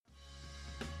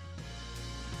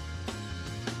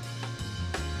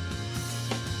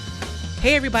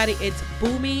Hey everybody, it's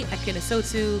Bumi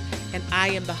Akinasotu, and I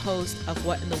am the host of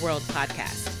What in the World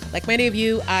podcast. Like many of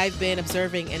you, I've been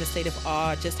observing in a state of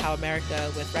awe just how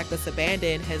America, with reckless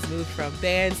abandon, has moved from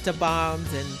bans to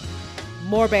bombs and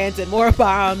more bans and more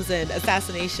bombs and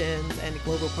assassinations and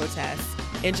global protests.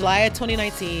 In July of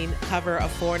 2019, cover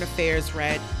of Foreign Affairs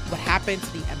read, "What Happened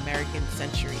to the American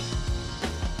Century?"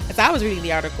 As I was reading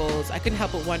the articles, I couldn't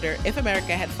help but wonder if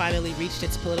America had finally reached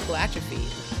its political atrophy.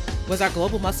 Was our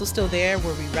global muscle still there?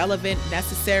 Were we relevant,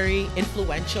 necessary,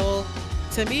 influential?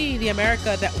 To me, the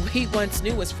America that we once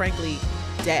knew was frankly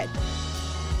dead.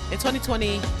 In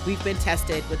 2020, we've been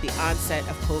tested with the onset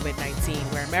of COVID-19,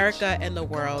 where America and the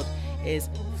world is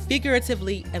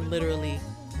figuratively and literally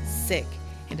sick.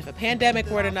 And if a pandemic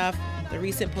weren't enough, the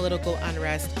recent political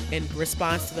unrest in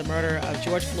response to the murder of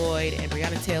George Floyd and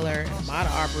Breonna Taylor and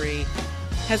Ahmaud Arbery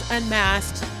has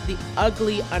unmasked the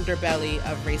ugly underbelly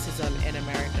of racism in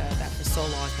America that for so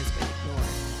long has been ignored.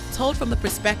 Told from the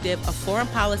perspective of foreign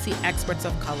policy experts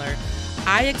of color,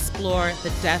 I explore the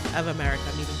death of America,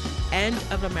 meaning the end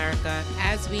of America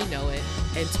as we know it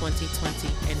in 2020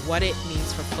 and what it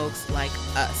means for folks like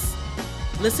us.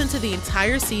 Listen to the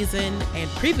entire season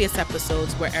and previous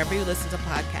episodes wherever you listen to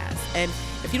podcasts. And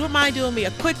if you don't mind doing me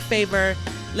a quick favor,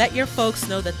 let your folks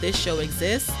know that this show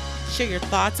exists. Share your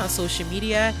thoughts on social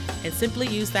media and simply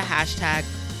use the hashtag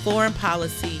Foreign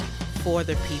Policy for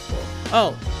the People.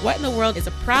 Oh, What in the World is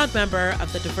a proud member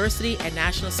of the Diversity and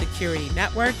National Security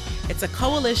Network. It's a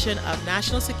coalition of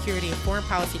national security and foreign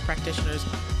policy practitioners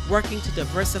working to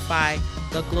diversify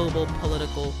the global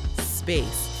political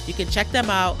space. You can check them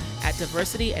out at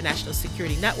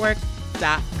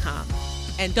diversityandnationalsecurity.network.com.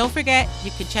 And don't forget,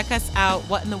 you can check us out,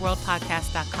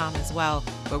 whatintheworldpodcast.com as well,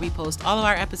 where we post all of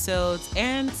our episodes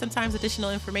and sometimes additional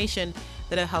information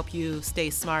that'll help you stay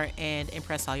smart and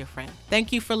impress all your friends.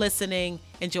 Thank you for listening.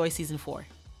 Enjoy season 4.